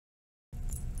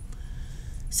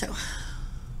So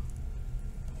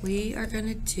we are going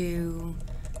to do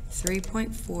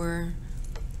 3.4,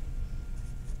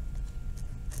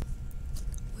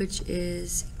 which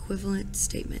is equivalent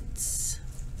statements.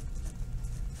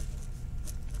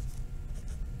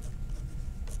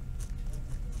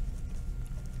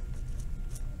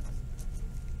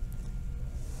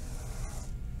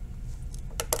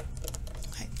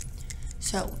 Okay,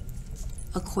 so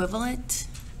equivalent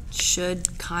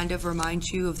should kind of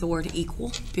remind you of the word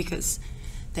equal because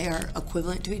they are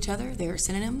equivalent to each other. They are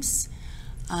synonyms.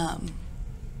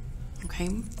 Okay,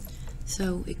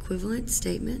 so equivalent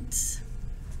statements.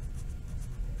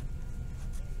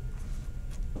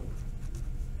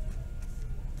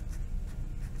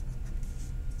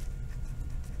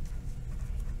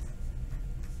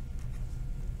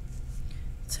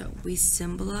 So we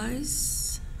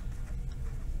symbolize.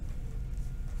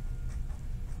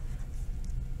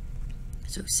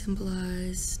 So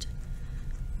symbolized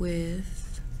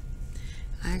with,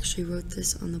 I actually wrote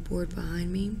this on the board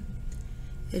behind me.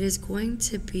 It is going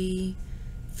to be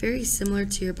very similar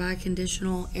to your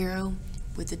biconditional arrow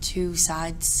with the two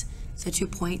sides, so 2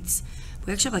 points.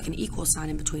 We actually have like an equal sign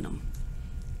in between them.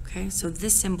 Okay, so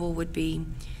this symbol would be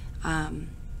a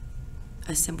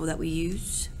symbol that we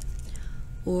use,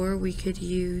 or we could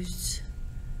use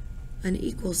an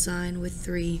equal sign with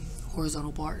 3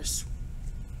 horizontal bars.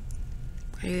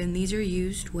 Okay, and these are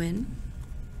used when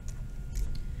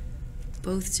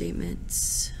both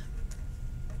statements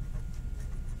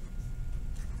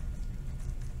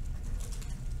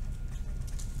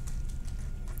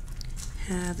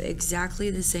have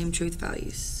exactly the same truth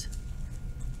values.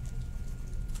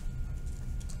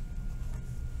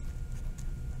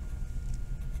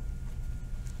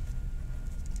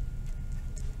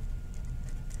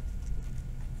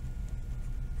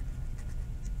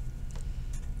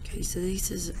 Okay, so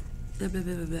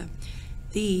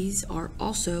these are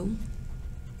also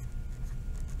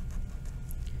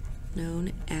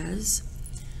known as,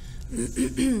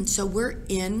 so we're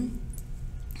in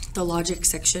the logic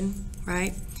section,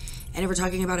 right? And if we're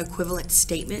talking about equivalent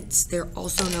statements, they're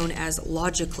also known as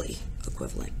logically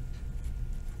equivalent.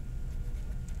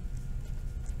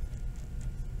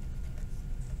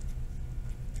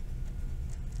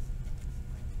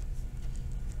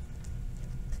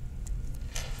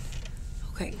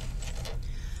 Okay,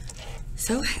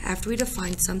 so after we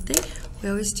define something, we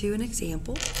always do an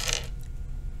example.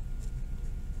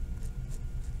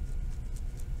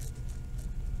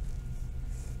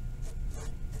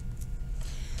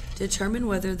 Determine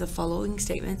whether the following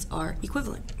statements are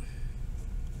equivalent.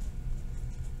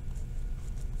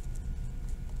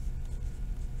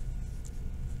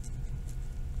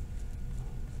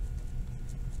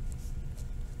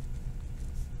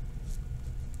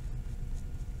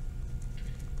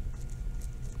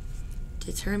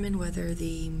 Determine whether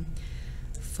the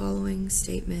following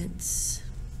statements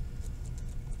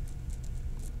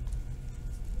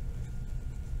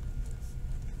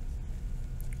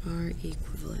are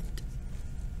equivalent.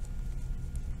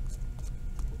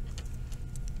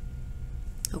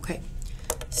 Okay,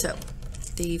 so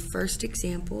the first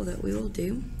example that we will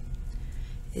do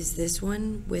is this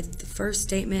one with the first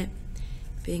statement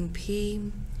being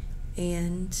P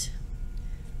and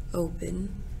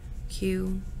open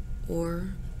Q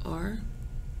or R.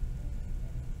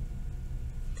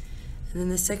 And then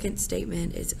the second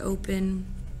statement is open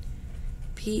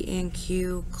P and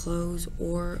Q, close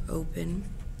or open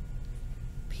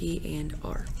P and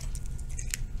R.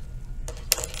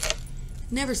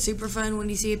 Never super fun when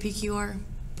you see a PQR,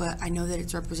 but I know that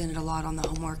it's represented a lot on the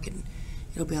homework and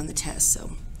it'll be on the test.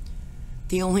 So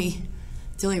the only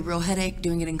real headache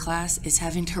doing it in class is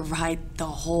having to write the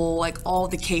whole, like all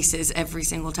the cases every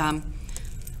single time.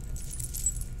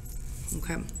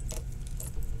 Okay.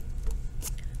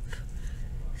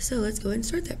 So let's go ahead and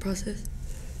start that process.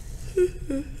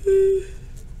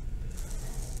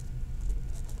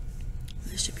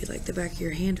 This should be like the back of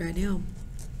your hand right now.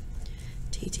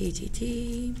 T, T, T,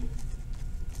 T.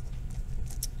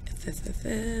 F, F, F,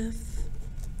 F.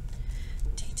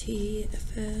 T, T,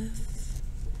 F, F.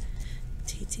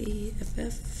 T, T, F,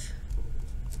 F.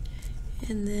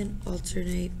 And then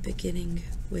alternate beginning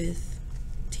with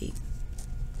T.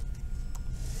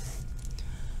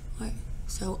 Alright,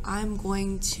 so I'm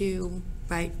going to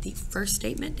write the first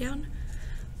statement down,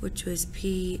 which was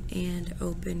P and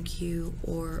open Q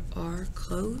or R,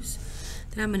 close.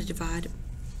 Then I'm going to divide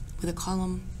with a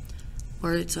column,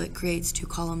 or so it creates 2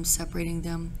 columns separating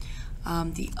them.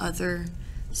 The other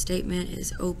statement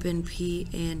is open P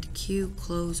and Q,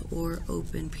 close, or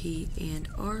open P and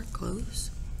R,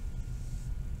 close.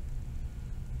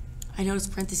 I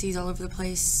noticed parentheses all over the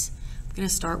place. I'm going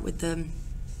to start with the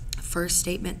first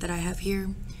statement that I have here.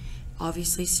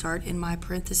 Obviously start in my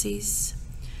parentheses.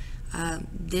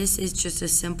 This is just a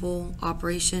simple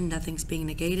operation, nothing's being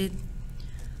negated.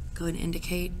 Go ahead and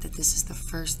indicate that this is the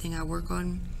first thing I work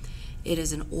on. It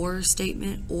is an or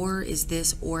statement. Or is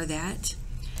this or that.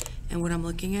 And what I'm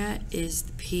looking at is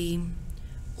the P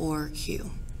or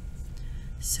Q.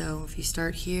 So if you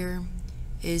start here,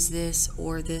 is this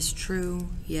or this true?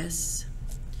 Yes.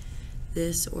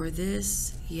 This or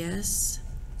this? Yes.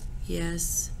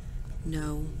 Yes.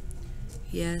 No.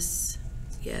 Yes.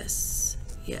 Yes.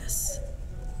 Yes.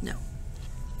 No.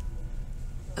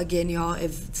 Again, y'all,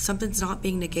 if something's not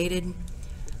being negated,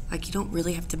 like, you don't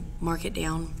really have to mark it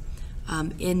down.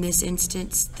 In this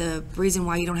instance, the reason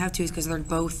why you don't have to is because they're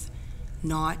both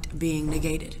not being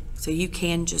negated. So you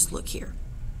can just look here.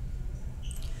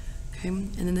 Okay,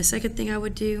 and then the second thing I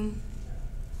would do,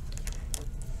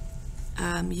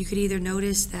 you could either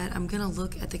notice that I'm going to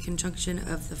look at the conjunction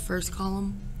of the first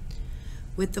column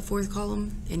with the fourth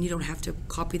column, and you don't have to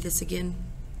copy this again.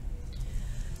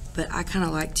 But I kind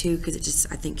of like to, because it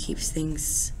just, I think, keeps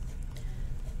things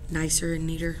nicer and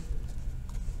neater.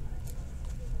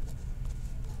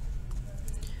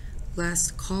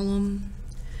 Last column,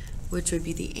 which would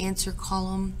be the answer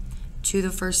column to the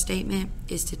first statement,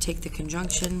 is to take the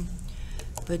conjunction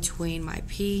between my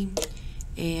P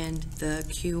and the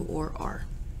Q or R.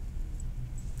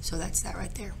 So that's that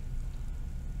right there.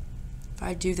 If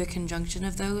I do the conjunction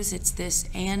of those, it's this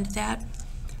and that.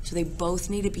 So they both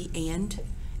need to be and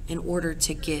in order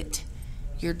to get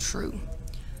your true.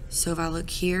 So if I look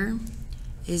here,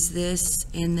 is this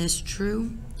and this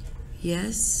true?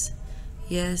 Yes,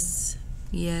 yes,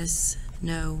 yes,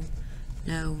 no,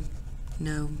 no,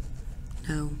 no,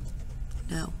 no,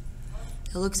 no.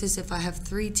 It looks as if I have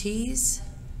 3 T's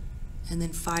and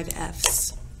then 5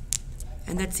 F's.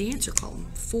 And that's the answer column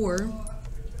for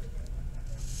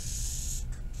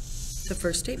the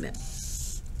first statement.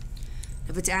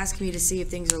 If it's asking me to see if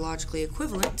things are logically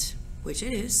equivalent, which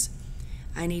it is,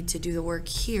 I need to do the work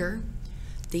here.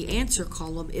 The answer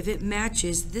column, if it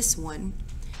matches this one,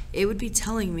 it would be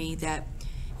telling me that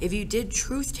if you did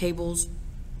truth tables,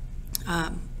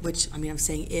 which, I mean, I'm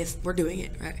saying if we're doing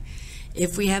it, right?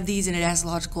 If we have these and it has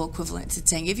logical equivalence, it's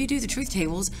saying if you do the truth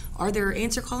tables, are their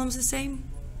answer columns the same,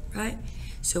 right?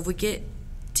 So if we get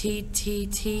T, T,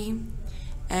 T,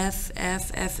 F,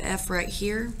 F, F, F right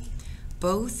here,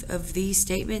 both of these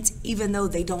statements, even though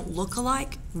they don't look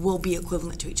alike, will be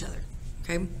equivalent to each other,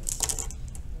 okay? And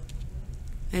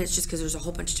it's just because there's a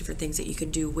whole bunch of different things that you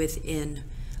can do within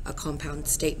a compound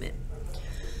statement.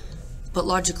 But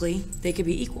logically, they could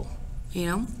be equal, you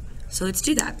know? So let's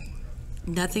do that.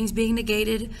 Nothing's being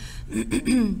negated.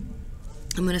 I'm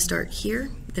going to start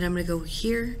here, then I'm going to go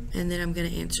here, and then I'm going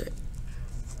to answer it.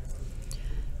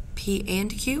 P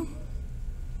and Q.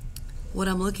 What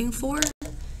I'm looking for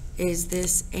is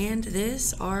this and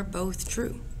this are both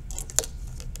true.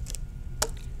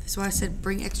 That's why I said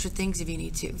bring extra things if you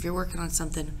need to. If you're working on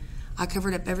something, I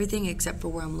covered up everything except for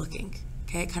where I'm looking.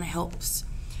 Okay, it kind of helps.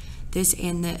 This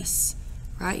and this,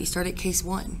 right? You start at case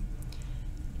 1.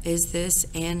 Is this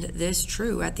and this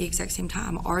true at the exact same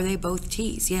time? Are they both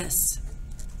T's? Yes.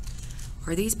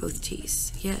 Are these both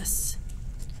T's? Yes.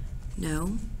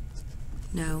 No.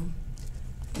 No.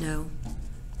 No.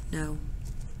 No.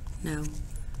 No.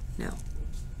 No.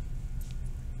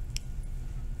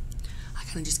 I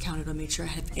kind of just counted on, made sure I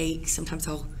had 8. Sometimes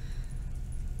I'll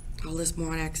list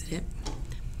more on accident.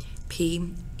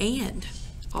 P and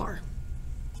R.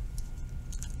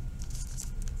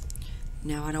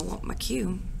 Now I don't want my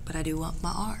Q, but I do want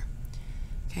my R.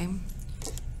 Okay?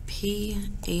 P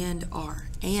and R.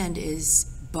 And is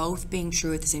both being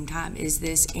true at the same time. Is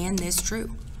this and this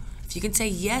true? If you can say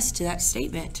yes to that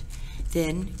statement,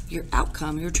 then your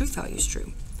outcome, your truth value is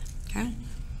true. Okay?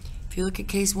 If you look at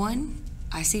case 1,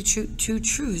 I see two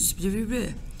trues.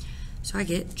 So I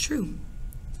get true.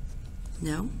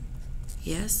 No.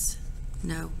 Yes.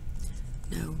 No.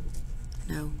 No.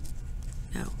 No.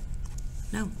 No.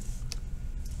 No.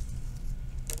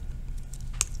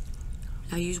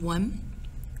 Now use 1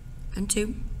 and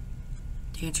 2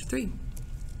 to answer 3.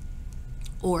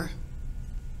 Or,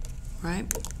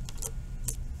 right?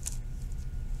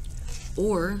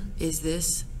 Or is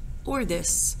this or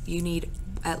this? You need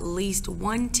at least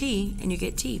 1 T and you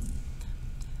get T.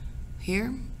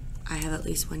 Here, I have at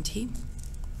least 1 T.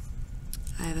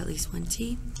 I have at least 1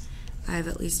 T. I have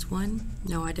at least 1.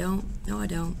 No, I don't. No, I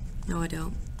don't. No, I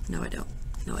don't. No, I don't.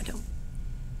 No, I don't.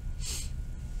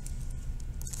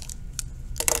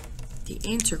 The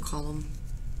answer column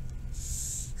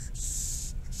is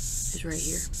right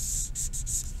here.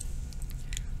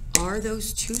 are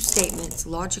those two statements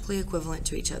logically equivalent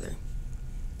to each other?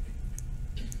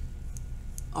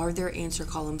 Are their answer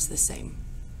columns the same?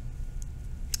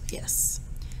 Yes.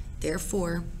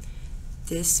 Therefore,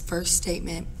 this first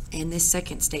statement and this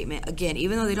second statement, again,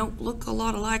 even though they don't look a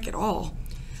lot alike at all,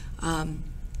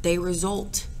 they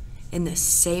result in the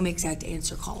same exact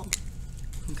answer column.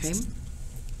 Okay?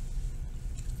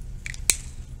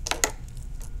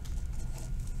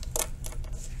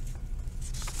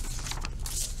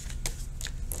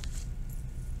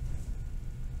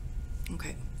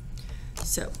 Okay.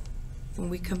 So, when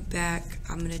we come back,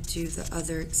 I'm going to do the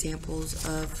other examples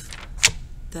of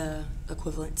the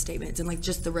equivalent statements and like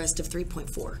just the rest of 3.4.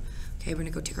 Okay, we're going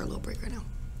to go take our little break right now.